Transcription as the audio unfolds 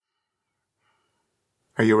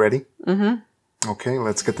Are you ready? Mm-hmm. Okay,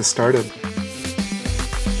 let's get this started.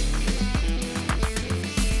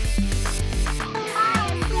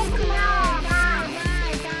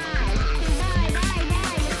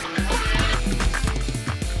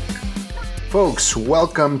 Folks,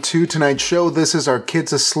 welcome to tonight's show. This is our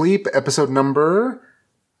Kids Asleep episode number...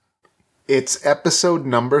 It's episode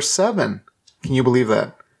number 7. Can you believe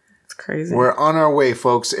that? It's crazy. We're on our way,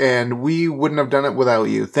 folks, and we wouldn't have done it without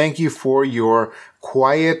you. Thank you for your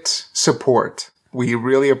quiet support. We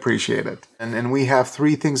really appreciate it. And we have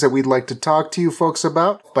 3 things that we'd like to talk to you folks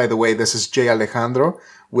about. By the way, this is Jay Alejandro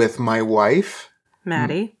with my wife.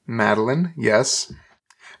 Maddie. Madeline, yes.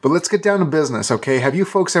 But let's get down to business, okay? Have you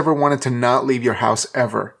folks ever wanted to not leave your house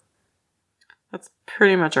ever? That's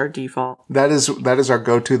pretty much our default. That is our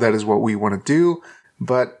go-to. That is what we want to do.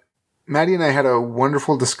 But Maddie and I had a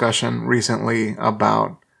wonderful discussion recently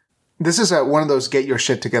about... This is one of those get your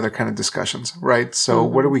shit together kind of discussions, right? So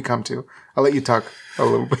what do we come to? I'll let you talk a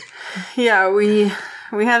little bit. Yeah, we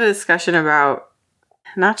had a discussion about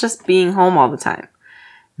not just being home all the time.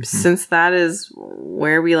 Mm-hmm. Since that is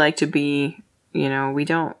where we like to be, you know,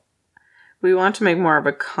 we want to make more of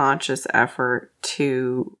a conscious effort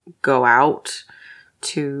to go out,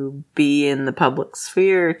 to be in the public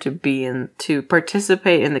sphere, to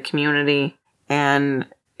participate in the community. And,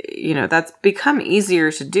 you know, that's become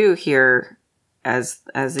easier to do here as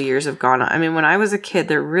the years have gone on. I mean, when I was a kid,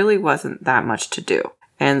 there really wasn't that much to do.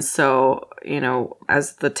 And so, you know,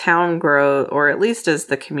 as the town grows, or at least as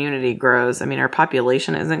the community grows, I mean, our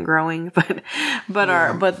population isn't growing, but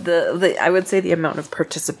the I would say the amount of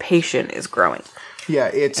participation is growing. Yeah,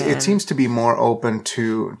 it seems to be more open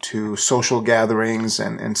to social gatherings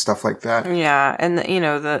and stuff like that. Yeah, and you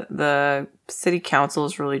know, the city council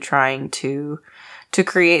is really trying to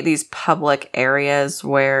create these public areas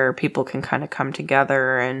where people can kind of come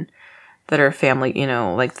together and that are family, you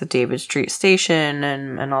know, like the David Street Station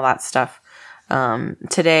and all that stuff.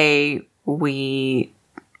 Today, we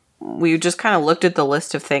just kind of looked at the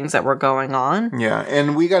list of things that were going on. Yeah,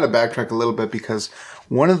 and we got to backtrack a little bit because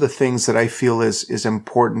one of the things that I feel is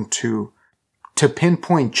important to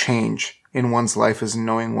pinpoint change in one's life is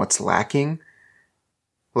knowing what's lacking.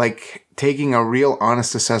 Like taking a real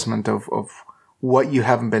honest assessment of what you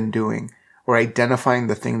haven't been doing or identifying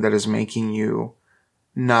the thing that is making you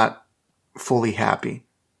not fully happy.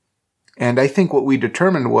 And I think what we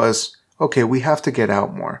determined was, okay, we have to get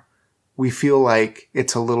out more. We feel like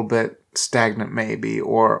it's a little bit stagnant maybe,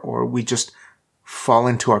 or we just fall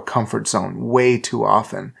into our comfort zone way too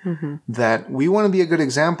often. Mm-hmm. That we want to be a good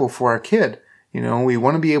example for our kid. You know, we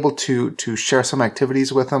want to be able to share some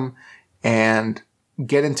activities with them and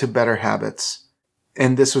get into better habits.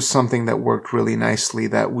 And this was something that worked really nicely,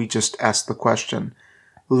 that we just asked the question,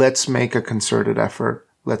 let's make a concerted effort.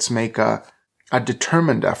 Let's make a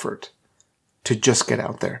determined effort to just get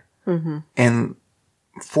out there and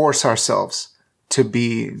force ourselves to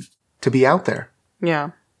be out there.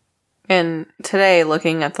 Yeah. And today,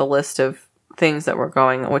 looking at the list of things that were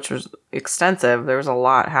going, which was extensive, there was a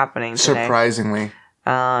lot happening today. Surprisingly.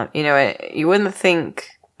 You know, you wouldn't think,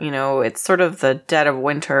 you know, it's sort of the dead of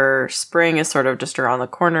winter. Spring is sort of just around the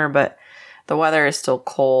corner, but the weather is still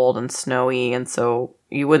cold and snowy. And so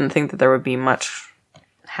you wouldn't think that there would be much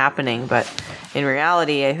happening, but in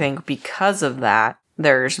reality, I think because of that,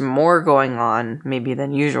 there's more going on maybe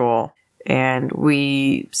than usual. And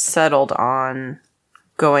we settled on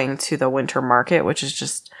going to the winter market, which is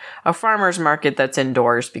just a farmer's market that's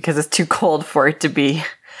indoors because it's too cold for it to be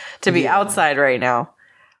outside right now.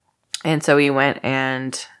 And so we went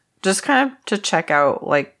and just kind of to check out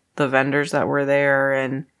like the vendors that were there,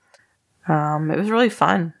 and it was really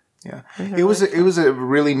fun. Yeah, it was a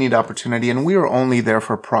really neat opportunity, and we were only there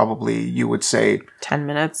for probably, you would say, 10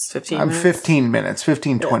 minutes, 15 minutes?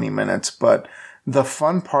 20 minutes. But the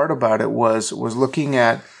fun part about it was looking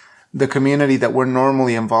at the community that we're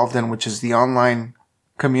normally involved in, which is the online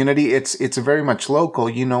community. It's very much local.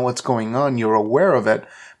 You know what's going on. You're aware of it,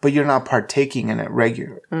 but you're not partaking in it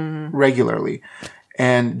regularly.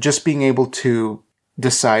 And just being able to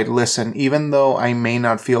decide, listen, even though I may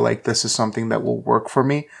not feel like this is something that will work for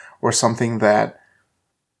me, or something that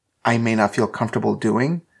I may not feel comfortable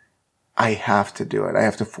doing, I have to do it. I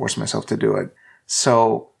have to force myself to do it.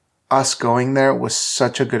 So us going there was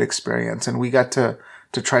such a good experience. And we got to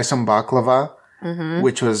try some baklava,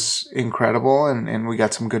 which was incredible. And we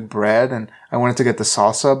got some good bread. And I wanted to get the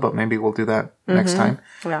salsa, but maybe we'll do that next time.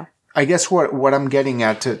 Yeah. I guess what I'm getting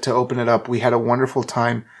at to open it up, we had a wonderful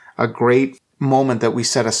time, a great moment that we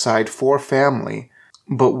set aside for family.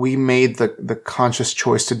 But we made the conscious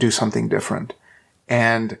choice to do something different.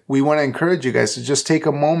 And we want to encourage you guys to just take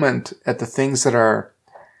a moment at the things that are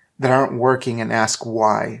that aren't working and ask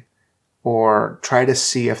why, or try to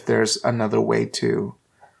see if there's another way to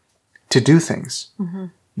do things.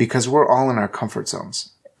 Because we're all in our comfort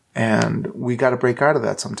zones, and we got to break out of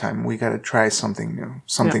that sometime. We got to try something new,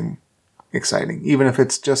 something exciting, even if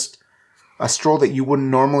it's just a stroll that you wouldn't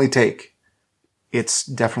normally take. It's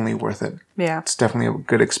definitely worth it. Yeah. It's definitely a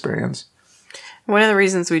good experience. One of the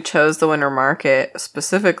reasons we chose the winter market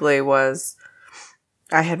specifically was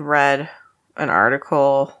I had read an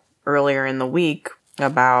article earlier in the week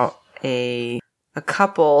about a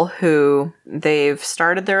couple who they've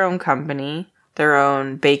started their own company, their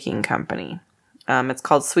own baking company. It's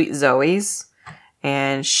called Sweet Zoe's,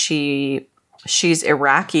 and she's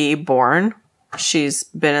Iraqi born. She's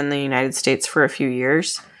been in the United States for a few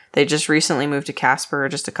years. They just recently moved to Casper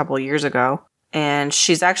just a couple of years ago. And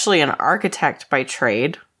she's actually an architect by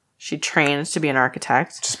trade. She trains to be an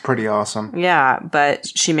architect. Which is pretty awesome. Yeah, but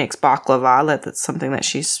she makes baklava. That's something that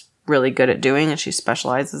she's really good at doing and she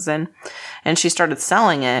specializes in. And she started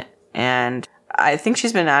selling it. And I think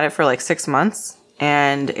she's been at it for like 6 months.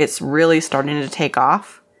 And it's really starting to take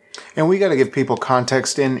off. And we got to give people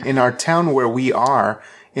context. In our town where we are,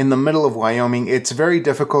 in the middle of Wyoming, it's very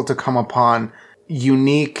difficult to come upon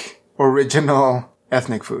unique, original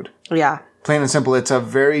ethnic food. Yeah. Plain and simple, it's a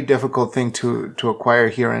very difficult thing to acquire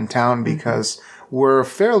here in town because we're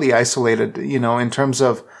fairly isolated, in terms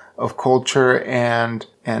of culture and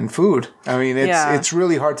food. I mean, it's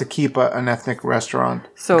really hard to keep an ethnic restaurant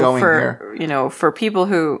going here. For people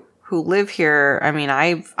who live here, I mean,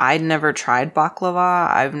 I'd never tried baklava.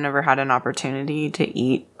 I've never had an opportunity to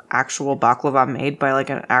eat actual baklava made by like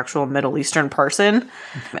an actual Middle Eastern person.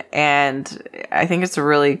 And I think it's a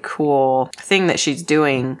really cool thing that she's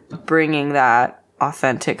doing, bringing that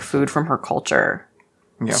authentic food from her culture,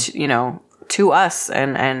 to us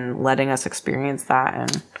and letting us experience that.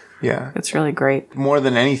 And it's really great. More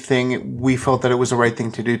than anything, we felt that it was the right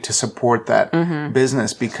thing to do to support that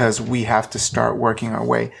business because we have to start working our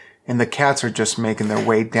way. And the cats are just making their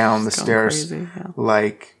way down the stairs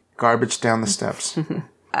like garbage down the steps.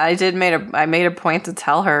 I made a point to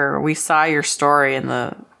tell her we saw your story in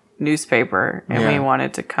the newspaper and we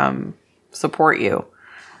wanted to come support you.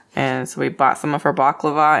 And so we bought some of her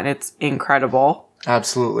baklava and it's incredible.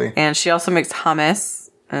 Absolutely. And she also makes hummus.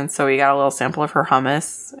 And so we got a little sample of her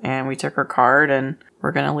hummus and we took her card and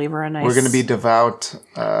we're going to leave her a nice... We're going to be devout...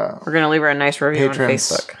 we're going to leave her a nice review patrons.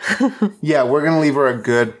 on Facebook. Yeah, we're going to leave her a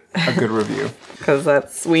good review.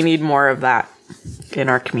 Because we need more of that in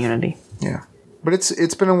our community. Yeah. But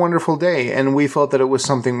it's been a wonderful day, and we felt that it was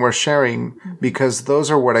something worth sharing because those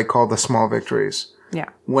are what I call the small victories. Yeah.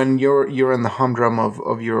 When you're in the humdrum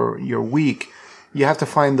of your week, you have to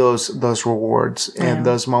find those rewards and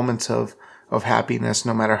those moments of happiness,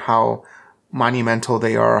 no matter how monumental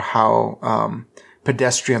they are, how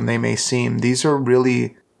pedestrian they may seem. These are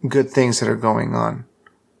really good things that are going on,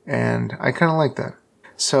 and I kind of like that.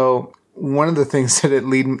 So one of the things that it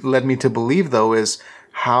led me to believe, though, is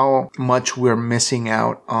how much we're missing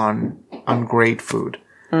out on great food.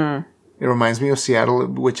 It reminds me of Seattle,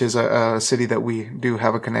 which is a city that we do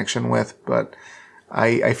have a connection with, but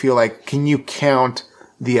I feel like, can you count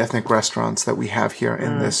the ethnic restaurants that we have here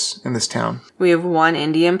in this town? We have one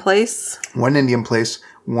Indian place. One Indian place,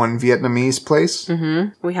 one Vietnamese place.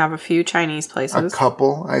 Mm-hmm. We have a few Chinese places. A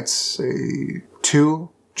couple, I'd say 2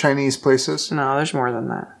 Chinese places. No, there's more than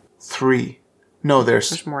that. 3. No,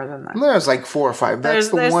 there's more than that. There's like 4 or 5. That's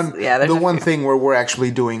the one thing where we're actually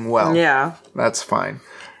doing well. Yeah. That's fine.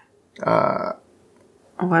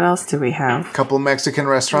 What else do we have? A couple Mexican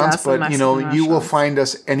restaurants, but you will find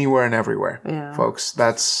us anywhere and everywhere, folks.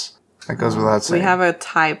 That goes without saying. We have a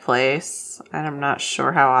Thai place, and I'm not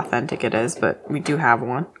sure how authentic it is, but we do have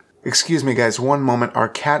one. Excuse me, guys. One moment. Our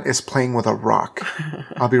cat is playing with a rock.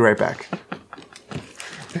 I'll be right back.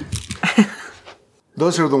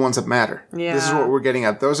 Those are the ones that matter. Yeah. This is what we're getting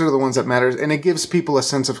at. Those are the ones that matter. And it gives people a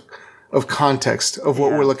sense of context of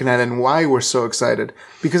what we're looking at and why we're so excited.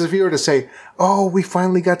 Because if you were to say, oh, we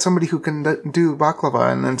finally got somebody who can do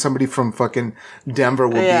baklava, and then somebody from fucking Denver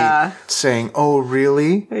will be saying, oh,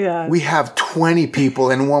 really? Yeah. We have 20 people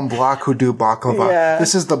in one block who do baklava. Yeah.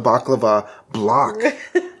 This is the baklava block.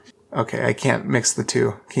 Okay, I can't mix the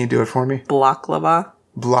two. Can you do it for me? Baklava?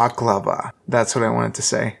 Baklava. That's what I wanted to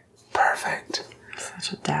say. Perfect.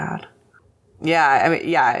 Such a dad. Yeah, I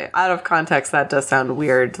mean, out of context, that does sound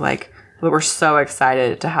weird. Like, we're so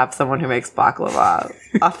excited to have someone who makes baklava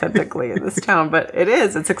authentically in this town. But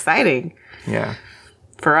it's exciting. Yeah.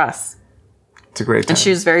 For us. It's a great time. And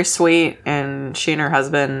she's very sweet, and she and her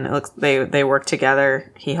husband, they work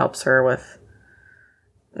together. He helps her with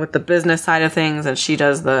with the business side of things, and she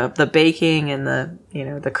does the baking and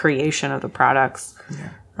the creation of the products. Yeah.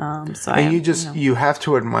 You have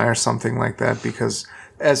to admire something like that, because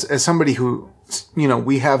as somebody who,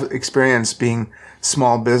 we have experience being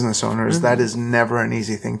small business owners, that is never an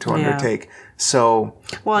easy thing to undertake. So,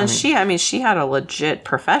 she had a legit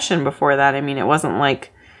profession before that. I mean, it wasn't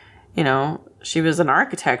like, she was an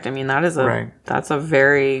architect. I mean, that's a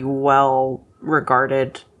very well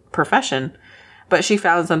regarded profession. But she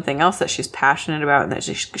found something else that she's passionate about and that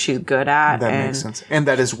she's good at. That makes sense. And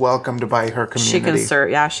that is welcomed by her community. She can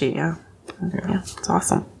serve. Yeah, it's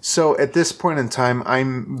awesome. So at this point in time,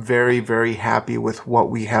 I'm very, very happy with what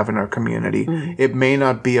we have in our community. Mm-hmm. It may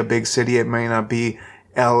not be a big city. It may not be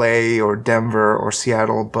LA or Denver or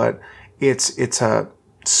Seattle, but it's a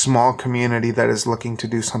small community that is looking to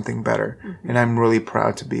do something better. Mm-hmm. And I'm really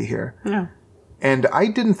proud to be here. Yeah. And I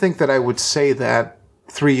didn't think that I would say that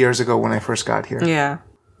 3 years ago when I first got here. Yeah.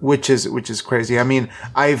 Which is crazy. I mean,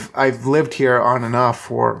 I've lived here on and off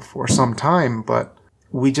for some time, but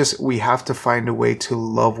we have to find a way to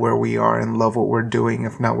love where we are and love what we're doing.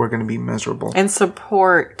 If not, we're going to be miserable. And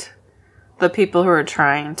support the people who are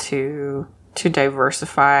trying to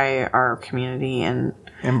diversify our community and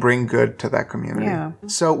bring good to that community. Yeah.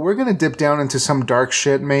 So we're going to dip down into some dark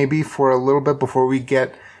shit maybe for a little bit before we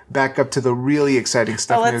get back up to the really exciting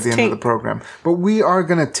stuff near the end of the program. But we are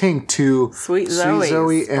going to tink to Sweet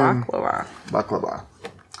Zoe and baklava.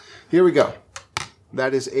 Here we go.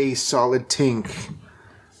 That is a solid tink.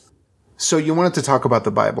 So you wanted to talk about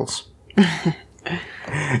the Bibles.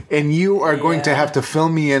 And you are going to have to fill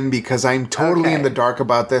me in because I'm totally in the dark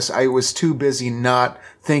about this. I was too busy not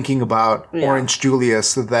thinking about Orange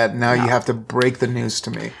Julius that now you have to break the news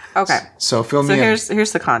to me. Okay. So fill me in. So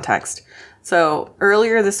here's the context. So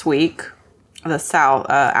earlier this week, the South,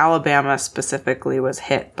 Alabama specifically, was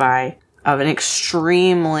hit by an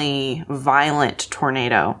extremely violent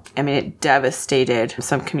tornado. I mean, it devastated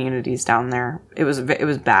some communities down there. It was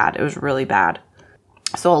bad. It was really bad.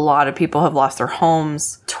 So a lot of people have lost their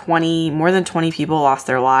homes. More than 20 people lost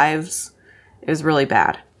their lives. It was really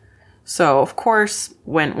bad. So, of course,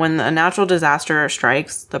 when a natural disaster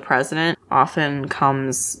strikes, the president often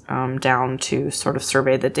comes down to sort of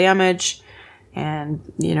survey the damage and,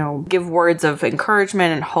 give words of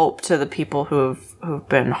encouragement and hope to the people who've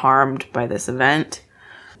been harmed by this event.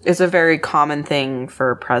 It's a very common thing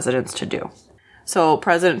for presidents to do. So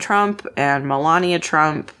President Trump and Melania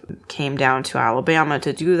Trump came down to Alabama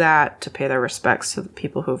to do that, to pay their respects to the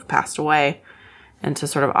people who've passed away, and to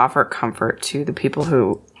sort of offer comfort to the people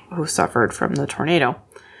who suffered from the tornado.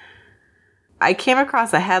 I came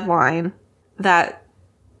across a headline that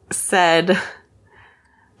said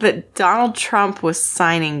that Donald Trump was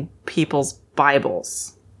signing people's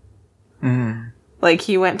Bibles. Mm. Like,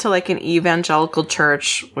 he went to like an evangelical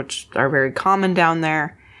church, which are very common down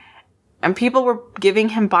there, and people were giving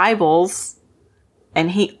him Bibles,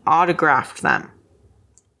 and he autographed them.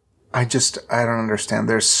 I don't understand.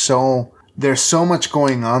 There's so much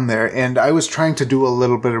going on there. And I was trying to do a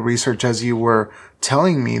little bit of research as you were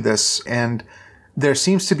telling me this. And there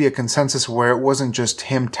seems to be a consensus where it wasn't just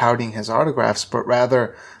him touting his autographs, but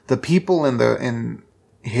rather the people in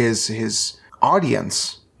his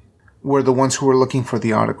audience were the ones who were looking for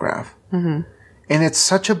the autograph. Mm-hmm. And it's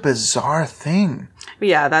such a bizarre thing.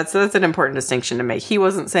 Yeah, that's an important distinction to make. He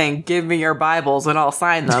wasn't saying, give me your Bibles and I'll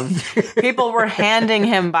sign them. People were handing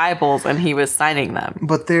him Bibles and he was signing them.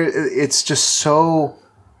 But it's just so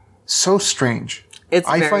strange.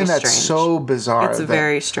 I find that so bizarre. It's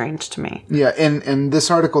very strange to me. Yeah, and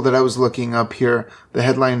this article that I was looking up here, the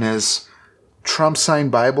headline is, Trump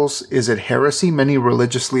signed Bibles, is it heresy? Many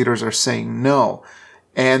religious leaders are saying no.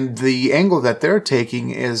 And the angle that they're taking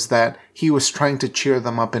is that he was trying to cheer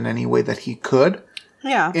them up in any way that he could.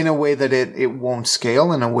 Yeah. In a way that it won't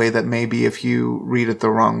scale, in a way that maybe if you read it the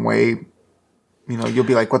wrong way, you'll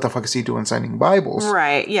be like, what the fuck is he doing signing Bibles?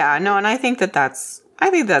 Right. Yeah. No, and I think that's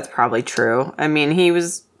probably true. I mean,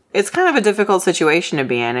 it's kind of a difficult situation to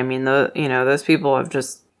be in. I mean, those people have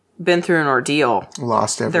just been through an ordeal.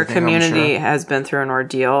 Lost everything. Their community has been through an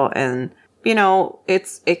ordeal, and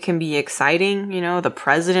it can be exciting. The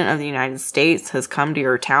president of the United States has come to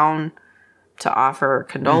your town to offer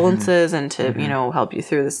condolences and to, help you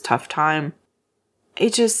through this tough time.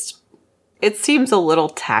 It seems a little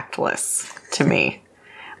tactless to me.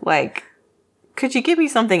 Like, could you give me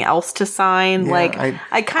something else to sign? Yeah,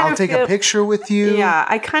 like, I'll take a picture with you. Yeah,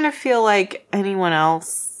 I kind of feel like anyone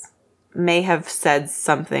else may have said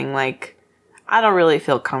something like, I don't really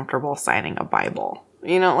feel comfortable signing a Bible.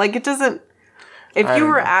 Like, it doesn't... If I don't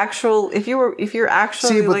you're know. actually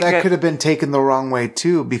See, but like that could have been taken the wrong way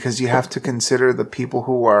too, because you have to consider the people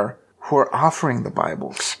who are offering the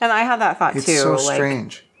Bible. and I had that thought It's too. so like,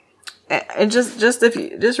 strange. and just if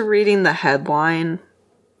you just reading the headline,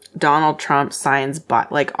 Donald Trump signs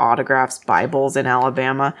autographs Bibles in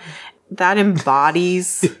Alabama, that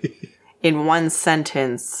embodies in one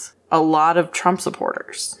sentence a lot of Trump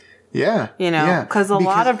supporters. Yeah. You know, yeah. because a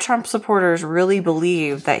lot of Trump supporters really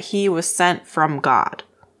believe that he was sent from God.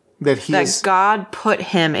 that he That is God put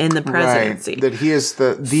him in the presidency. right, that he is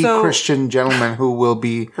the So- Christian gentleman who will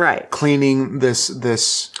be Right. cleaning this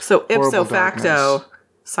So ipso horrible facto, darkness.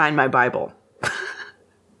 sign my Bible.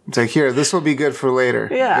 It's like, here, this will be good for later.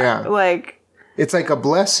 Yeah. Like, It's like a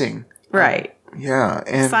blessing. right. Yeah.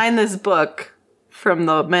 And Sign this book from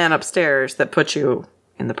the man upstairs that put you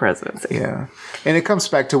in the presidency. yeah. And it comes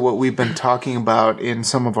back to what we've been talking about in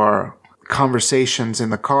some of our conversations in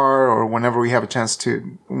the car or whenever we have a chance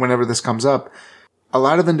to, whenever this comes up. A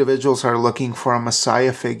lot of individuals are looking for a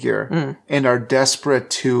Messiah figure and are desperate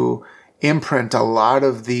to imprint a lot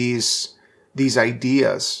of these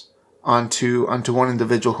ideas onto one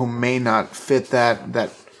individual who may not fit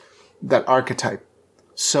that archetype.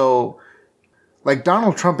 So, like,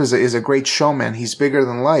 Donald Trump is a great showman. He's bigger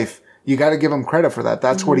than life. You got to give him credit for that.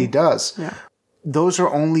 That's what he does. Yeah. Those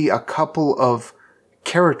are only a couple of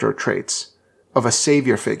character traits of a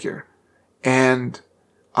savior figure. And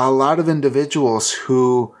a lot of individuals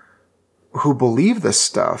who believe this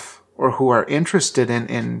stuff or who are interested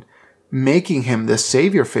in making him this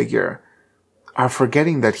savior figure are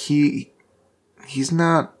forgetting that he's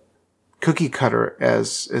not cookie cutter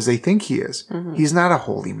as they think he is. He's not a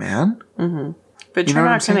holy man. But You know you're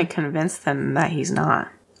what I'm not going to convince them that he's not.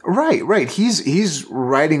 Right. He's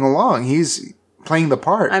riding along. He's playing the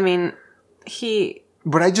part. I mean,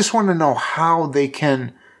 But I just want to know how they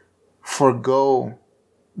can forego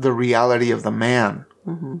the reality of the man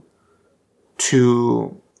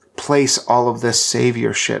to place all of this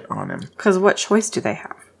savior shit on him. because what choice do they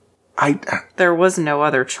have? I There was no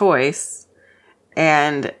other choice.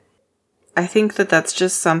 And I think that that's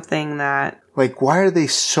just something that like, why are they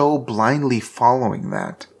so blindly following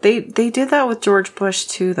that? they did that with George Bush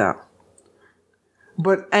too, though.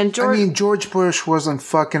 But And George Bush wasn't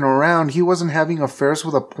fucking around. He wasn't having affairs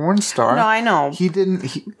with a porn star. No, I know. He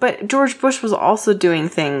didn't. But George Bush was also doing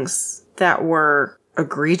things that were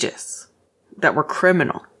egregious, that were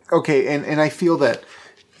criminal. Okay, and I feel that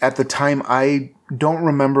at the time I don't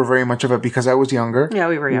remember very much of it because I was younger. Yeah,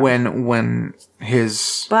 we were young. When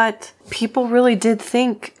his But people really did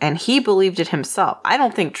think, and he believed it himself. I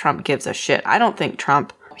don't think Trump gives a shit. I don't think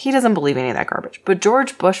he doesn't believe any of that garbage. But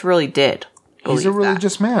George Bush really did. he's a believe that.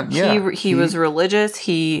 religious man. Yeah, He was religious.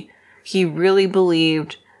 He really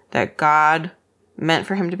believed that God meant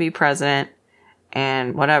for him to be president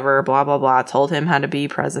and whatever, blah, blah, blah, told him how to be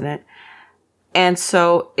president. And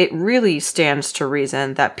so it really stands to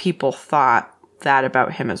reason that people thought that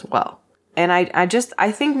about him as well. And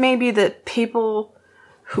I think maybe that people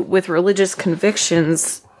with religious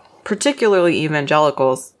convictions, particularly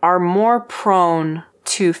evangelicals, are more prone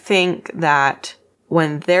to think that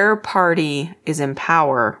when their party is in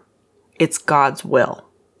power, it's God's will.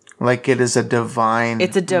 like it is a divine.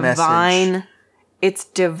 It's a divine, message. it's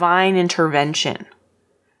divine intervention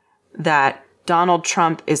that Donald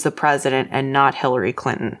Trump is the president and not Hillary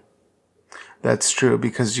Clinton. That's true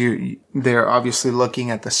because they're obviously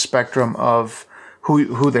looking at the spectrum of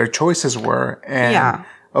who their choices were, and Yeah.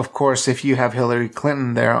 of course, if you have Hillary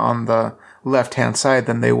Clinton there on the left-hand side,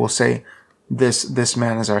 then they will say, "This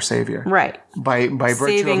man is our savior," Right. by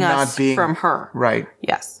virtue Saving of us not being from her. right,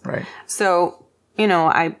 Yes. right. So,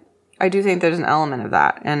 I do think there's an element of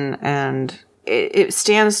that. And it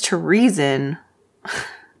stands to reason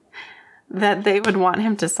that they would want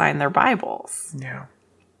him to sign their Bibles. Yeah.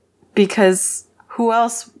 Because who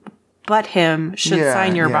else but him should Yeah,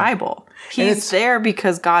 sign your yeah. Bible? And He's it's- there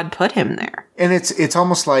because God put him there. And it's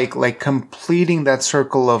almost like completing that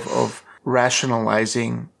circle of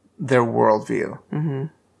rationalizing their worldview.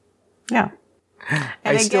 Yeah.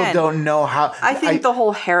 I still don't know how. I think the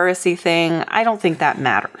whole heresy thing, I don't think that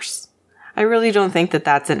matters. I really don't think that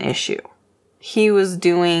that's an issue. He was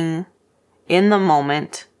doing, in the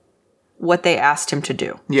moment, what they asked him to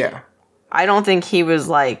do. yeah, I don't think he was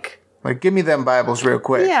like, give me them Bibles real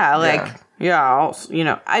quick. I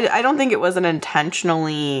don't think it was an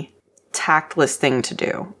intentionally tactless thing to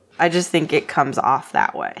do. I just think it comes off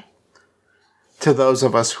that way. To those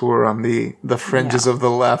of us who are on the fringes of the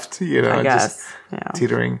left, I guess. just Yeah.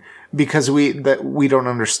 teetering, because we don't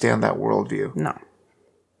understand that worldview. No.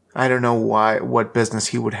 I don't know what business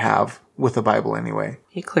he would have with the Bible anyway.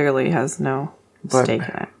 He clearly has no But stake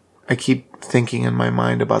in it. I keep thinking in my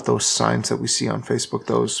mind about those signs that we see on Facebook,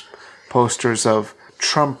 those posters of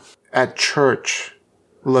Trump at church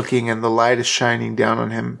looking and the light is shining down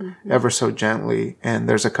on him ever so gently. And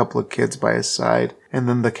there's a couple of kids by his side. And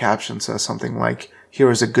then the caption says something like,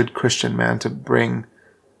 here is a good Christian man to bring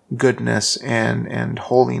goodness and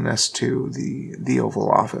holiness to the Oval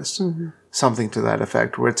Office. Something to that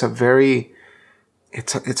effect, where it's a very,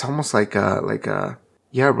 it's almost like a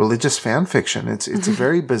religious fan fiction. It's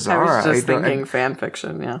very bizarre. I was just thinking fan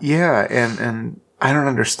fiction, yeah. Yeah, and I don't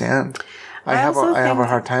understand. I have a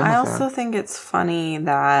hard time with that. I also think it's funny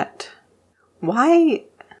that why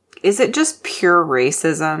is it just pure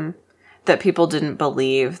racism that people didn't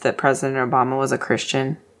believe that President Obama was a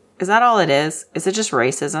Christian? Is that all it is? Is it just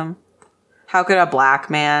racism? How could a black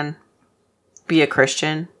man be a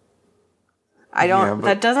Christian?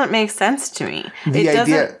 That doesn't make sense to me.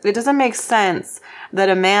 It doesn't make sense that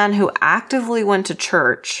a man who actively went to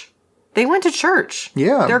church, they went to church.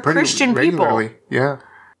 Yeah. They're Christian regularly. people. Yeah.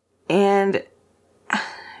 And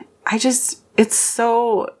I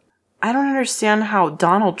don't understand how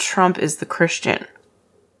Donald Trump is the Christian.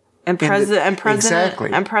 And President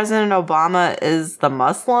Obama is the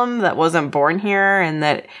Muslim that wasn't born here and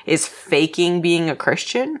that is faking being a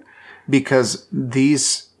Christian. Because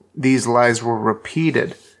these lies were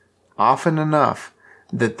repeated often enough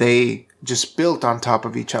that they just built on top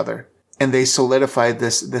of each other. And they solidified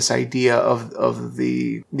this idea of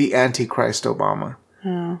the Antichrist Obama.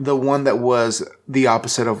 Yeah. The one that was the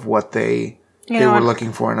opposite of what they were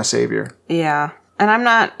looking for in a savior. Yeah. And I'm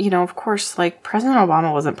not, of course, President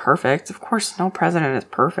Obama wasn't perfect. Of course, no president is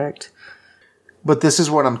perfect. But this is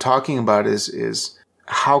what I'm talking about is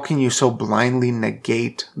how can you so blindly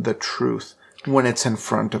negate the truth when it's in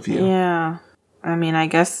front of you? Yeah. I mean, I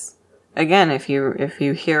guess, again, if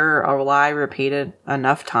you hear a lie repeated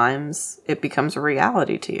enough times, it becomes a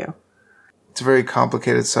reality to you. It's a very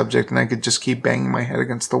complicated subject, and I could just keep banging my head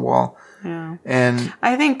against the wall. Yeah. And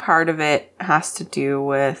I think part of it has to do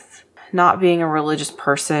with not being a religious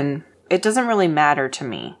person. It doesn't really matter to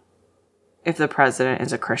me if the president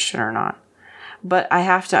is a Christian or not. But I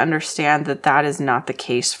have to understand that is not the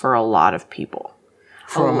case for a lot of people.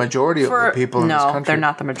 For a majority of the people in this country. No, they're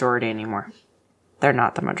not the majority anymore. They're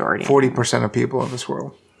not the majority. 40% of people in this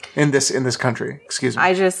world. In this country. Excuse me.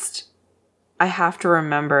 I have to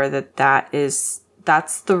remember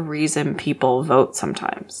that's the reason people vote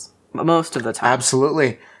sometimes. Most of the time.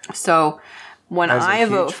 Absolutely. So when I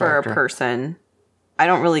vote for a person, I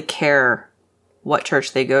don't really care what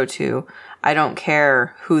church they go to. I don't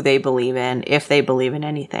care who they believe in, if they believe in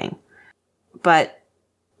anything. But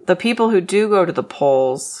the people who do go to the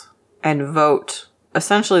polls and vote,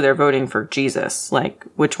 essentially they're voting for Jesus.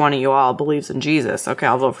 Which one of you all believes in Jesus? Okay,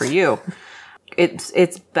 I'll vote for you.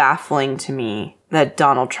 It's baffling to me that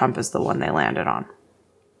Donald Trump is the one they landed on.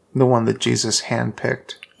 The one that Jesus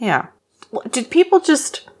handpicked. Yeah. Did people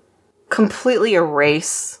just completely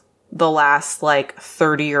erase the last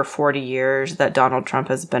 30 or 40 years that Donald Trump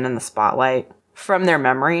has been in the spotlight from their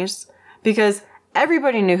memories? Because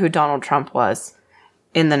everybody knew who Donald Trump was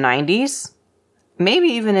in the 90s, maybe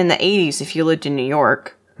even in the 80s if you lived in New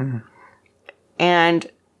York. Mm-hmm. And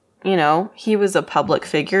he was a public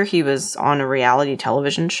figure. He was on a reality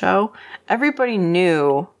television show. Everybody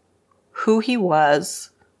knew who he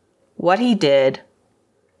was, what he did,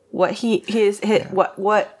 what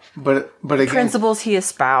but again, principles he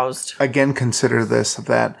espoused. Again, consider this,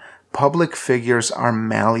 that public figures are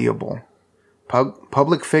malleable.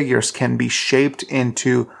 Public figures can be shaped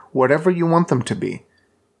into whatever you want them to be,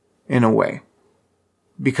 in a way.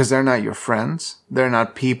 Because they're not your friends. They're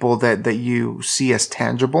not people that you see as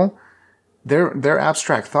tangible. They're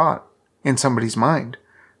abstract thought in somebody's mind.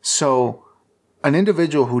 So an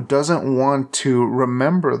individual who doesn't want to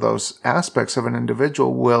remember those aspects of an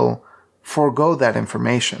individual will forego that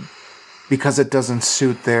information because it doesn't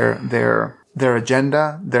suit their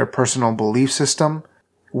agenda, their personal belief system.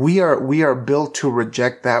 We are built to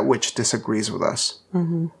reject that which disagrees with us.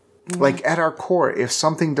 Mm-hmm. Yeah. At our core, if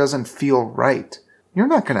something doesn't feel right, you're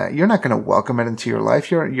not gonna welcome it into your life.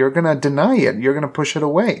 You're gonna deny it. You're gonna push it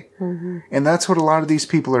away. Mm-hmm. And that's what a lot of these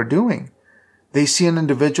people are doing. They see an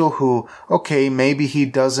individual who, okay, maybe he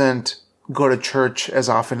doesn't go to church as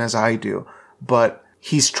often as I do, but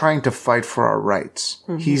he's trying to fight for our rights.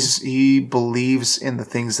 Mm-hmm. He believes in the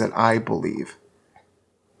things that I believe.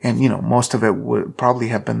 And, most of it would probably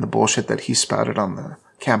have been the bullshit that he spouted on the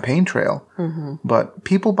campaign trail. Mm-hmm. But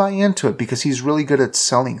people buy into it because he's really good at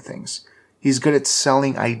selling things. He's good at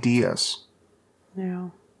selling ideas.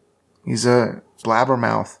 Yeah. He's a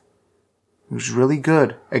blabbermouth who's really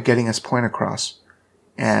good at getting his point across.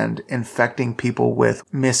 and infecting people with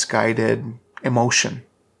misguided emotion.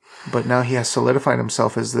 But now he has solidified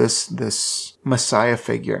himself as this Messiah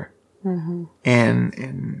figure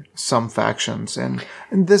in some factions. And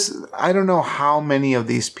this, I don't know how many of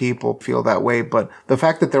these people feel that way, but the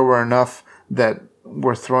fact that there were enough that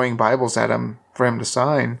were throwing Bibles at him for him to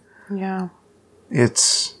sign, Yeah.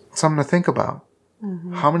 it's something to think about.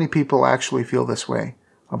 How many people actually feel this way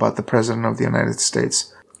about the President of the United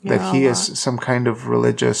States? Yeah, that he a is lot. some kind of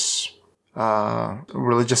religious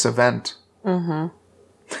event.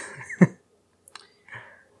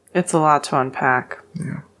 It's a lot to unpack.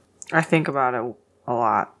 Yeah. I think about it a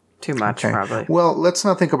lot. Too much, probably. Well, let's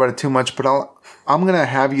not think about it too much, but I'm going to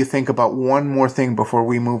have you think about one more thing before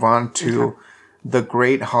we move on to the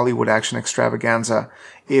great Hollywood action extravaganza.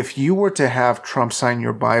 If you were to have Trump sign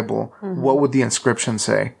your Bible, what would the inscription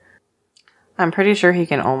say? I'm pretty sure he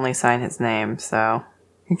can only sign his name, so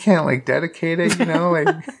You can't, like, dedicate it, you know? Like,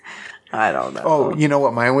 I don't know. oh, you know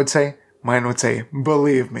what mine would say? Mine would say,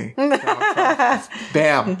 believe me.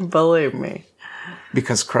 Bam. Believe me.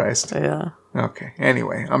 Because Christ. Yeah. Okay.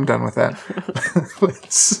 Anyway, I'm done with that.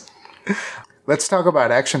 Let's talk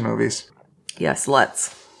about action movies. Yes,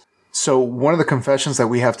 let's. So one of the confessions that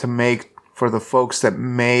we have to make for the folks that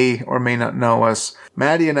may or may not know us,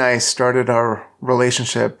 Maddie and I started our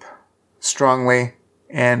relationship strongly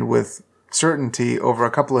and with certainty over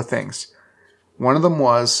a couple of things. One of them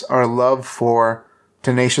was our love for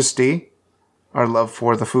Tenacious D, our love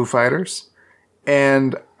for the Foo Fighters,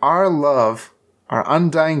 and our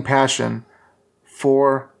undying passion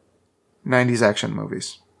for 90s action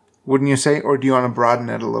movies. Wouldn't you say? Or do you want to broaden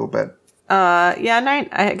it a little bit? Yeah,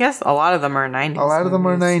 I guess a lot of them are 90s. A lot of them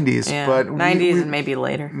are 90s, Yeah. but 90s and maybe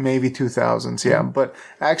later. maybe 2000s, yeah. But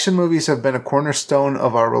action movies have been a cornerstone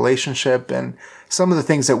of our relationship, and some of the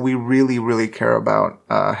things that we really, really care about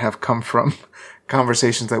have come from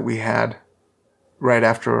conversations that we had right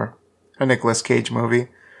after a Nicolas Cage movie.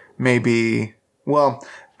 Maybe, well,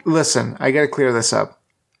 listen, I gotta clear this up.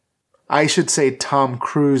 I should say Tom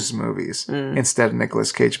Cruise movies instead of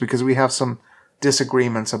Nicolas Cage, because we have some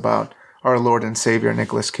disagreements about our Lord and Savior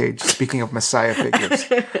Nicolas Cage. Speaking of Messiah figures.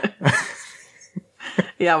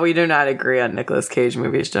 Yeah, we do not agree on Nicolas Cage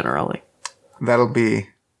movies generally. That'll be...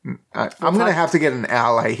 I'm going to have to get an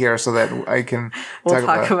ally here so that I can We'll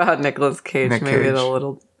talk about Nicolas Cage Nick maybe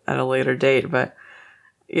Cage. at a later date, but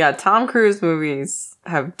yeah, Tom Cruise movies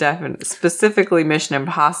have definitely, specifically Mission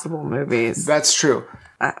Impossible movies. That's true.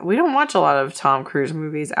 We don't watch a lot of Tom Cruise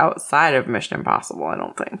movies outside of Mission Impossible, I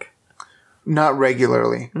don't think. Not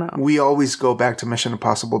regularly. No. We always go back to Mission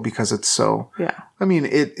Impossible because it's so... Yeah. I mean,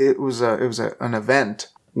 it was an event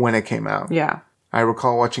when it came out. Yeah. I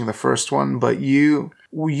recall watching the first one, but you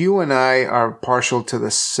and I are partial to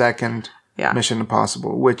the second Yeah. Mission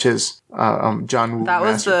Impossible, which is John Woo That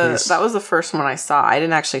was masterpiece. the first one I saw. I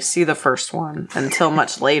didn't actually see the first one until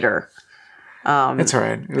much later. It's all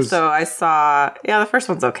right. It was So I saw, the first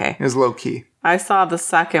one's okay. low key. I saw the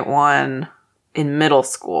second one in middle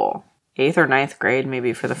school, 8th or 9th grade,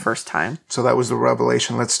 maybe for the first time. So that was the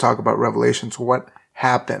revelation. Let's talk about revelations. What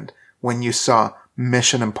happened when you saw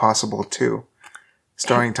Mission Impossible 2,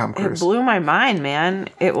 starring Tom It Cruise? blew my mind, man.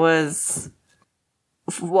 It was,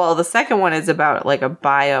 well, the second one is about like a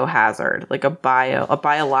biohazard, like a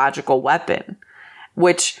biological weapon,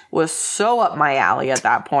 which was so up my alley at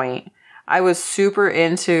that point. I was super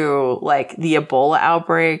into like the Ebola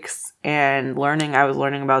outbreaks and I was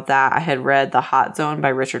learning about that. I had read The Hot Zone by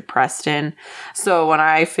Richard Preston. So when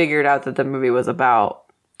I figured out that the movie was about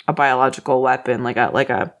a biological weapon, like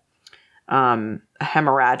a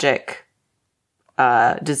hemorrhagic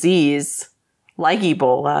disease like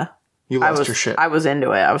Ebola, You lost your shit. I was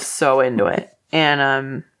into it. I was so into it.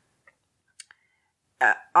 And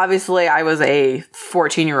obviously I was a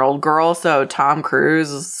 14-year-old girl, so Tom Cruise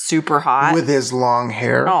is super hot. With his long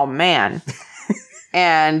hair. Oh man.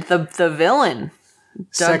 And the villain,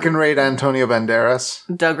 Second-rate Antonio Banderas.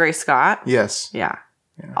 Doug Ray Scott. Yes. Yeah.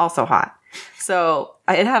 Also hot. So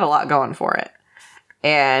it had a lot going for it.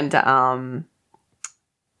 And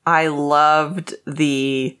I loved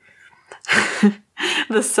the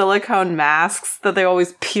the silicone masks that they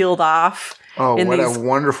always peeled off. Oh, what a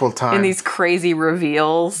wonderful time. In these crazy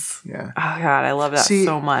reveals. Yeah. Oh god, I love that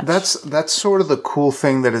so much. That's sort of the cool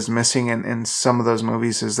thing that is missing in some of those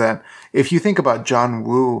movies, is that if you think about John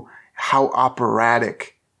Woo, how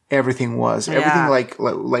operatic everything was. Yeah. Everything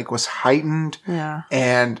like was heightened. Yeah.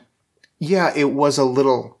 And yeah, it was a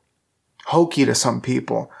little hokey to some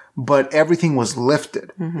people, but everything was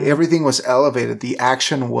lifted. Mm-hmm. Everything was elevated. The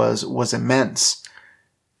action was immense,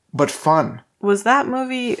 but fun. Did that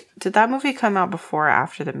movie come out before or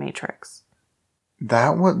after The Matrix?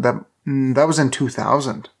 That was in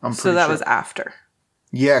 2000. I'm pretty So that sure. was after.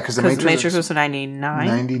 Yeah, because the Matrix was 99.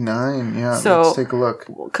 99. Yeah, So, let's take a look.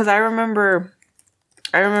 Because I remember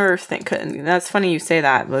thinking, that's funny you say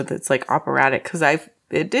that, but it's like operatic, because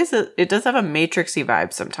it does have a Matrixy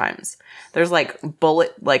vibe sometimes. There's like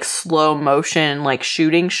like slow motion, like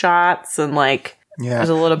shooting shots, and like there's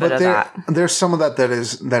a little bit of that. There's some of that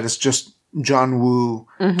is just John Woo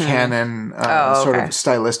canon sort of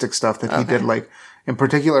stylistic stuff that he did, like in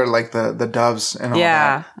particular, like the doves and all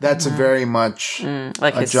that. That's very much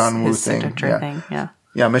like a John Woo thing.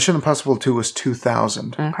 Yeah. Mission Impossible 2 was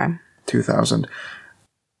 2000. Okay. 2000.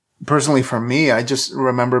 Personally, for me, I just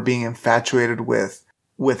remember being infatuated with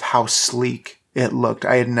how sleek it looked.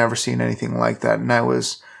 I had never seen anything like that. And I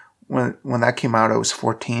was, when that came out, I was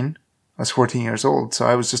 14. I was 14 years old. So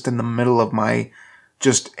I was just in the middle of my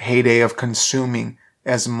just heyday of consuming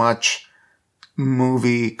as much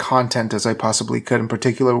movie content as I possibly could, in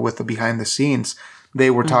particular with the behind the scenes. They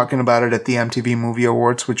were talking about it at the MTV Movie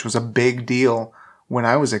Awards, which was a big deal when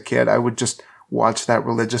I was a kid. I would just watch that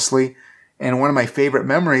religiously. And one of my favorite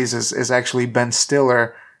memories is actually Ben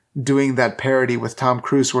Stiller doing that parody with Tom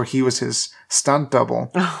Cruise where he was his stunt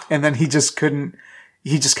double. And then he just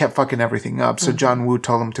kept fucking everything up. So John Woo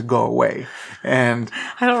told him to go away. And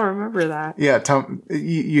I don't remember that. Yeah,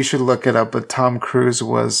 you should look it up, but Tom Cruise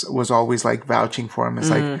was always like vouching for him. It's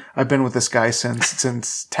like, I've been with this guy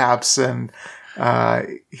since Taps, and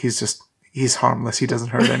he's harmless. He doesn't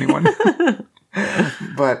hurt anyone.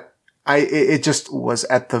 But it just was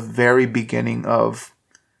at the very beginning of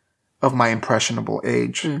my impressionable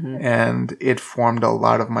age. And it formed a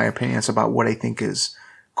lot of my opinions about what I think is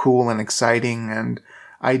cool and exciting. And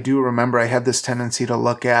I do remember I had this tendency to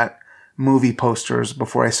look at movie posters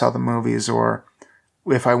before I saw the movies, or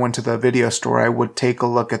if I went to the video store, I would take a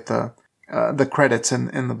look at the credits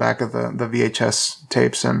in the back of the VHS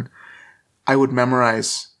tapes, and I would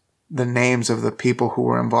memorize the names of the people who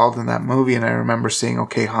were involved in that movie. And I remember seeing,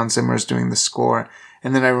 okay, Hans Zimmer is doing the score.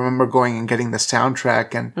 And then I remember going and getting the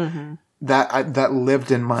soundtrack, and that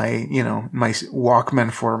lived in my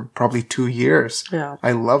Walkman for probably 2 years. Yeah.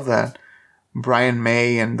 I love that. Brian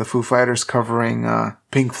May and the Foo Fighters covering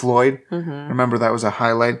Pink Floyd. Remember, that was a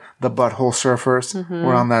highlight. The Butthole Surfers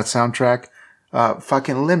were on that soundtrack.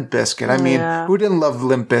 Fucking Limp Bizkit. I mean, who didn't love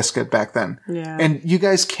Limp Bizkit back then? Yeah. And you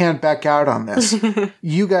guys can't back out on this.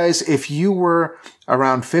 You guys, if you were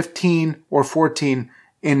around 15 or 14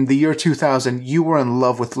 in the year 2000, you were in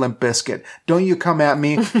love with Limp Bizkit. Don't you come at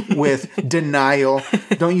me with denial.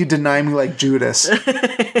 Don't you deny me like Judas.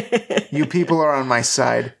 You people are on my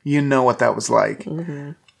side. You know what that was like.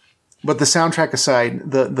 But the soundtrack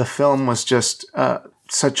aside, the film was just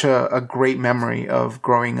such a great memory of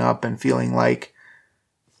growing up and feeling like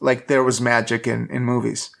there was magic in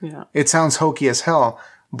movies. Yeah. It sounds hokey as hell,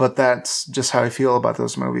 but that's just how I feel about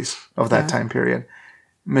those movies of that time period.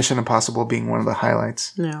 Mission Impossible being one of the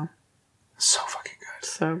highlights. Yeah. So fucking good.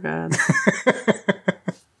 So good.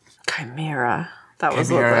 Chimera. That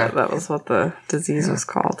was what the disease was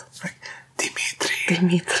called. Like,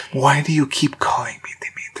 Dimitri. Why do you keep calling me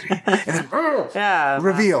Dimitri? And then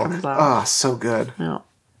reveal. So good. Yeah.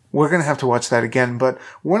 We're going to have to watch that again. But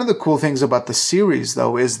one of the cool things about the series,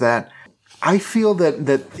 though, is that I feel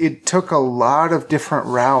that it took a lot of different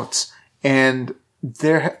routes, and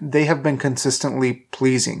they have been consistently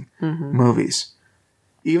pleasing movies.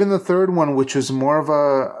 Even the third one, which was more of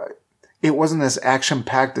it wasn't as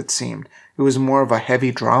action-packed, it seemed. It was more of a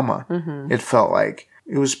heavy drama, it felt like.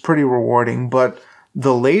 It was pretty rewarding, but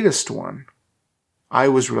the latest one, I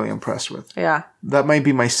was really impressed with. Yeah. That might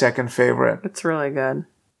be my second favorite. It's really good.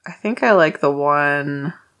 I think I like the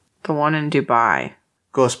one in Dubai.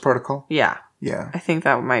 Ghost Protocol? Yeah. Yeah. I think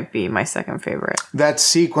that might be my second favorite. That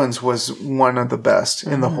sequence was one of the best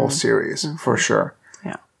in the whole series, for sure.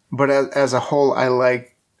 Yeah. But as a whole, I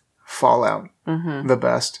like Fallout the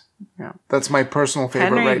best. Yeah. That's my personal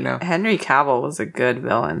favorite right now. Henry Cavill was a good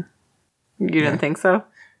villain. You didn't think so?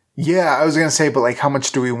 Yeah, I was going to say, but like, how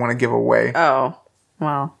much do we want to give away? Oh,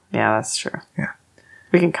 well, yeah, that's true. Yeah.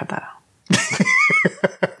 We can cut that out.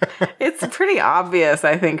 It's pretty obvious,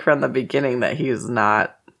 I think, from the beginning that he's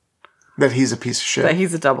not. That he's a piece of shit. That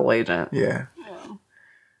he's a double agent. Yeah.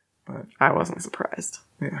 But I wasn't surprised.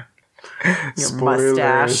 Yeah. Your Spoilers.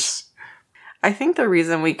 Mustache. I think the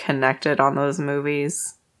reason we connected on those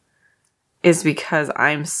movies is because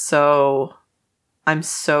I'm so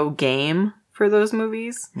game for those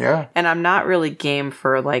movies. Yeah. And I'm not really game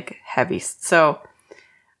for like heavy. So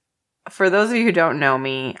for those of you who don't know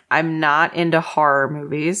me, I'm not into horror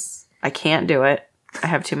movies. I can't do it. I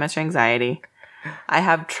have too much anxiety. I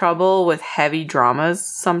have trouble with heavy dramas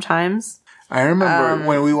sometimes. I remember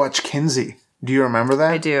when we watched Kinsey. Do you remember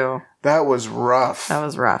that? I do. That was rough. That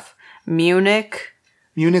was rough. Munich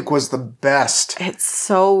was the best. It's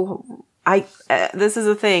so... this is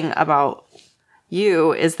the thing about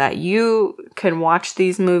you, is that you can watch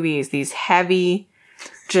these movies, these heavy,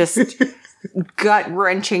 just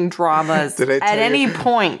gut-wrenching dramas at any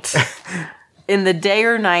point in the day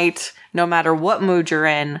or night, no matter what mood you're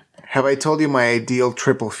in. Have I told you my ideal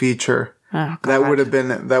triple feature? Oh, God.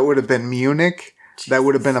 That would have been Munich. Jeez. That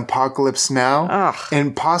would have been Apocalypse Now. Ugh.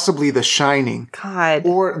 And possibly The Shining. God.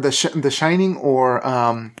 Or The Shining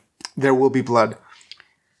or There Will Be Blood.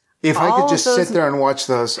 If I could just sit there and watch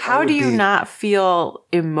those. How do you not feel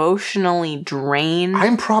emotionally drained?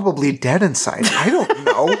 I'm probably dead inside. I don't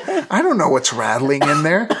know. I don't know what's rattling in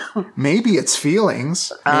there. Maybe it's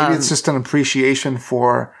feelings. Maybe it's just an appreciation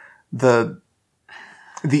for the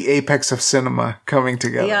apex of cinema coming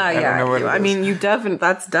together. Yeah. I mean,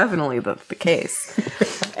 that's definitely the case.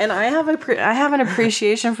 And I have an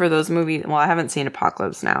appreciation for those movies. Well, I haven't seen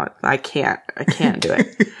Apocalypse Now. I can't do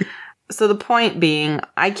it. So the point being,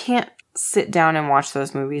 I can't sit down and watch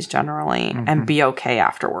those movies generally and be okay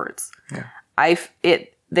afterwards. Yeah.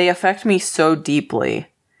 They affect me so deeply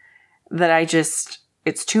that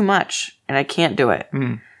it's too much and I can't do it.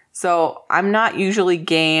 So I'm not usually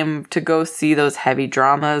game to go see those heavy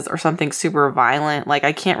dramas or something super violent. Like,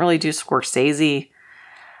 I can't really do Scorsese,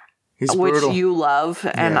 which you love,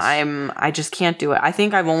 and yes. I just can't do it. I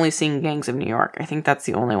think I've only seen Gangs of New York. I think that's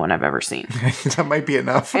the only one I've ever seen. That might be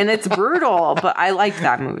enough. And it's brutal, but I like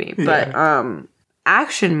that movie. Yeah. But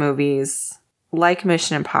action movies like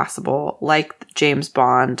Mission Impossible, like James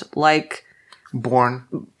Bond, like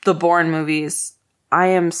the Bourne movies, I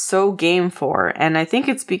am so game for. And I think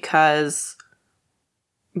it's because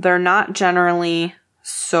they're not generally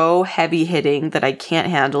so heavy hitting that I can't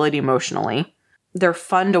handle it emotionally. They're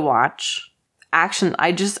fun to watch. Action,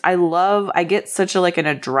 I get such an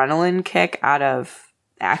adrenaline kick out of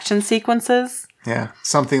action sequences. Yeah,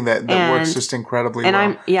 something that works just incredibly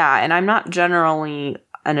well. I'm not generally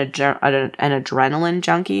an adrenaline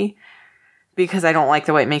junkie because I don't like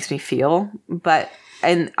the way it makes me feel.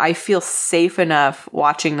 And I feel safe enough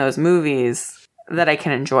watching those movies that I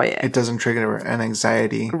can enjoy it. It doesn't trigger an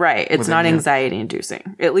anxiety. Right. It's not anxiety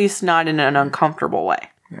inducing. At least not in an uncomfortable way.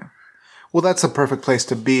 Yeah. Well, that's the perfect place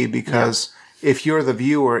to be because if you're the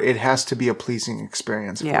viewer, it has to be a pleasing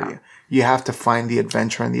experience for you. You have to find the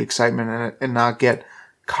adventure and the excitement in it and not get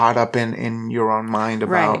caught up in your own mind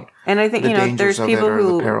about And I think, there's people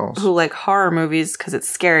who like horror movies because it's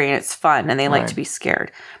scary and it's fun and they like to be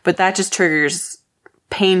scared. But that just triggers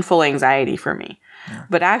painful anxiety for me. Yeah.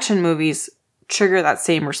 But action movies trigger that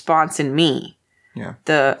same response in me. Yeah.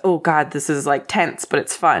 Oh God, this is tense, but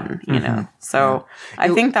it's fun, you know? So I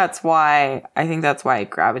think that's why I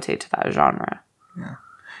gravitate to that genre. Yeah.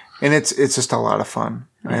 And it's just a lot of fun.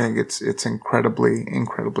 I think it's incredibly,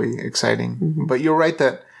 incredibly exciting. Mm-hmm. But you're right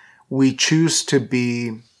that we choose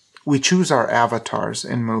our avatars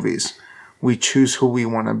in movies. We choose who we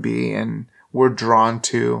want to be and we're drawn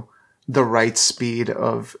to the right speed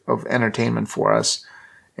of entertainment for us.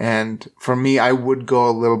 And for me, I would go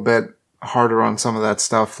a little bit harder on some of that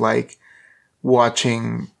stuff, like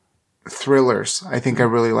watching thrillers. I think I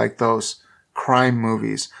really like those crime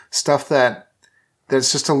movies, stuff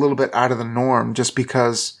that's just a little bit out of the norm, just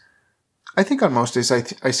because I think on most days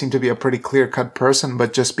I seem to be a pretty clear-cut person,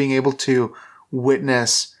 but just being able to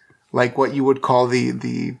witness what you would call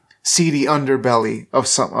the seedy underbelly of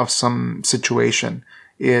some situation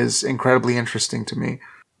is incredibly interesting to me.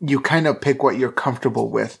 You kind of pick what you're comfortable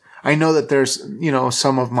with. I know that there's,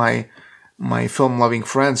 some of my film-loving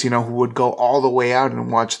friends, who would go all the way out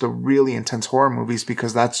and watch the really intense horror movies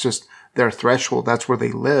because that's just their threshold. That's where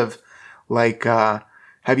they live. Have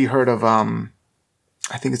you heard of, I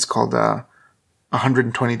think it's called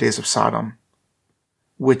 120 Days of Sodom,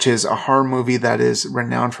 which is a horror movie that is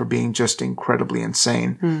renowned for being just incredibly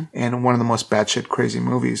insane and one of the most batshit crazy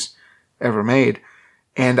movies ever made.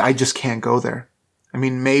 And I just can't go there. I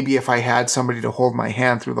mean, maybe if I had somebody to hold my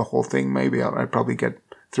hand through the whole thing, maybe I'd probably get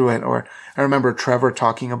through it. Or I remember Trevor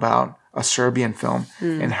talking about a Serbian film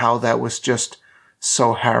and how that was just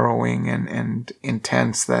so harrowing and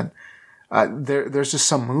intense that there's just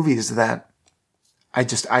some movies that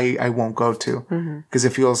I won't go to because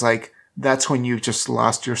it feels like that's when you just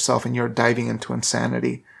lost yourself and you're diving into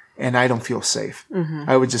insanity, and I don't feel safe.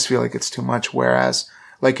 I would just feel like it's too much. Whereas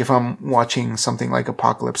if I'm watching something like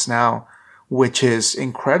Apocalypse Now, which is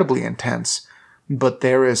incredibly intense, but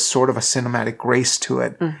there is sort of a cinematic grace to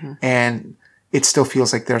it, and it still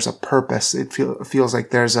feels like there's a purpose. It feels like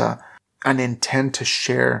there's an intent to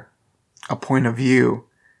share a point of view.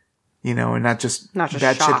 and not just Not just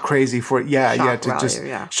that shit shock. crazy for to value, just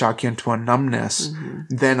yeah. shock you into a numbness.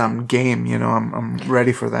 Then I'm game. I'm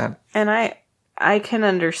ready for that. And I can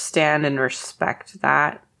understand and respect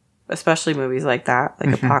that, especially movies like that,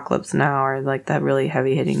 like Apocalypse Now, or like that really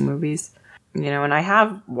heavy hitting movies. And I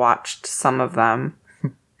have watched some of them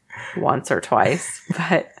once or twice,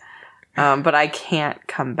 but I can't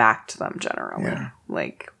come back to them generally. Yeah.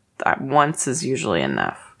 Like that once is usually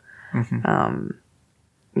enough. And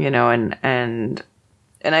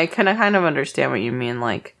I kind of understand what you mean.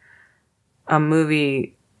 Like a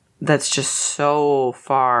movie that's just so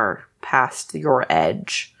far past your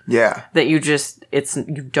edge Yeah. that you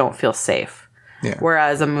don't feel safe. Yeah.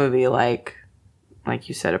 Whereas a movie like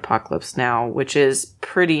you said, Apocalypse Now, which is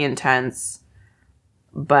pretty intense,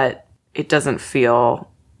 but it doesn't feel,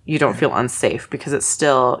 you don't feel unsafe because it's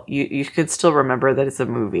still, you could still remember that it's a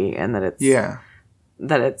movie and that it's, Yeah.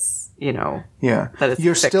 that it's, Yeah. that it's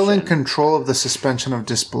You're still in fiction. control of the suspension of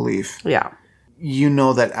disbelief. Yeah.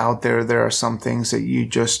 That out there are some things that you're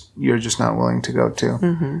just not willing to go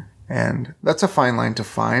to. And that's a fine line to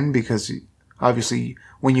find, because obviously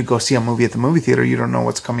when you go see a movie at the movie theater, you don't know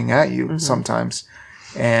what's coming at you sometimes.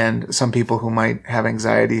 And some people who might have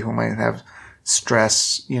anxiety, who might have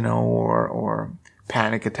stress, or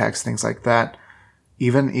panic attacks, things like that.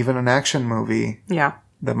 Even an action movie Yeah.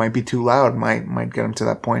 that might be too loud might get them to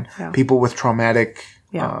that point. Yeah. People with traumatic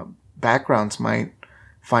Yeah. backgrounds might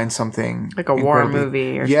find something Like a war incredibly-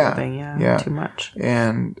 movie or Yeah, something. Yeah. yeah. Too much.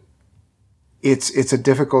 And it's a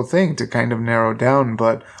difficult thing to kind of narrow down,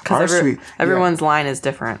 but Because everyone's line is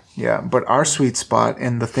different. but our sweet spot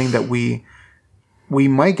and the thing that we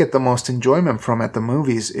might get the most enjoyment from at the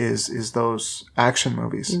movies is those action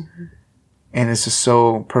movies. And it's just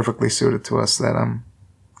so perfectly suited to us that I'm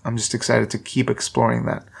just excited to keep exploring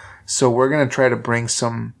that. So we're going to try to bring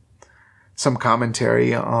some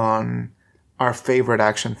commentary on our favorite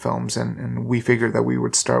action films, and we figured that we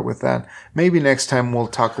would start with that. Maybe next time we'll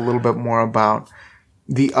talk a little bit more about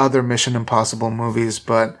the other Mission Impossible movies,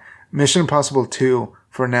 but Mission Impossible 2,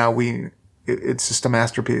 for now, it's just a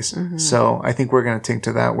masterpiece. So I think we're going to take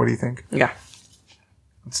to that. What do you think? Yeah.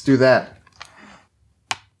 Let's do that.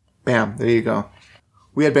 Bam, there you go.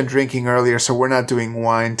 We had been drinking earlier, so we're not doing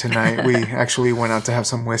wine tonight. We actually went out to have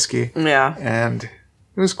some whiskey, Yeah. and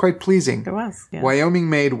it was quite pleasing. It was. Yeah.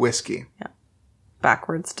 Wyoming-made whiskey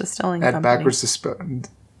Backwards Distilling at Company.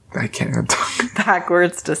 I can't even talk.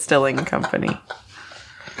 Backwards Distilling Company.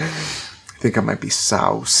 I think I might be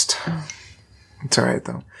soused. It's all right,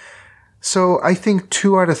 though. So I think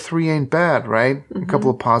 2 out of 3 ain't bad, right? A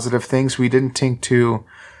couple of positive things. We didn't think to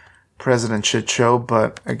President Shit Show,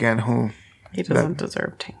 but again, He doesn't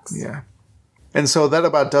deserve tanks. Yeah. And so that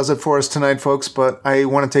about does it for us tonight, folks. But I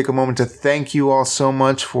want to take a moment to thank you all so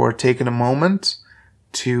much for taking a moment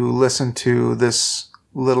to listen to this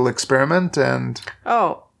little experiment. And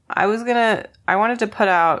Oh, I wanted to put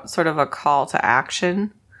out sort of a call to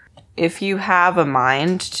action. If you have a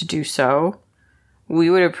mind to do so, we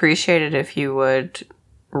would appreciate it if you would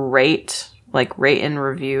rate and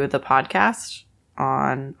review the podcast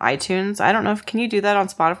on iTunes. I don't know can you do that on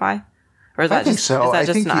Spotify? Or is I that think just, so. Is that I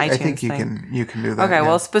just think an iTunes I think you thing? can do that. Okay, yeah.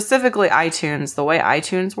 well, specifically iTunes, the way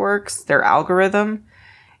iTunes works, their algorithm,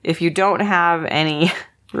 if you don't have any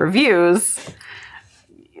reviews,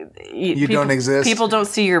 You don't exist? People don't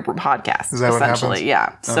see your podcast, Is that what essentially.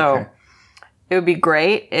 happens? Yeah. So Okay. it would be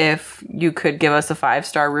great if you could give us a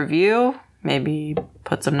 5-star review, maybe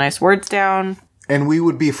put some nice words down. And we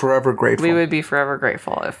would be forever grateful. We would be forever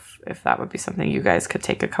grateful if that would be something you guys could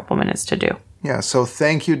take a couple minutes to do. Yeah, so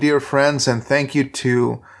thank you, dear friends, and thank you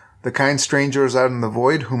to the kind strangers out in the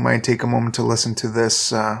void who might take a moment to listen to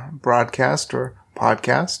this broadcast or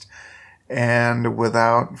podcast. And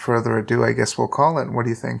without further ado, I guess we'll call it. What do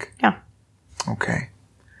you think? Yeah. Okay.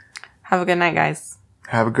 Have a good night, guys.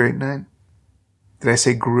 Have a great night. Did I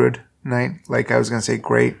say good night? Like I was going to say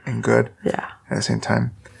great and good Yeah. at the same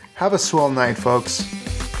time. Have a swell night, folks.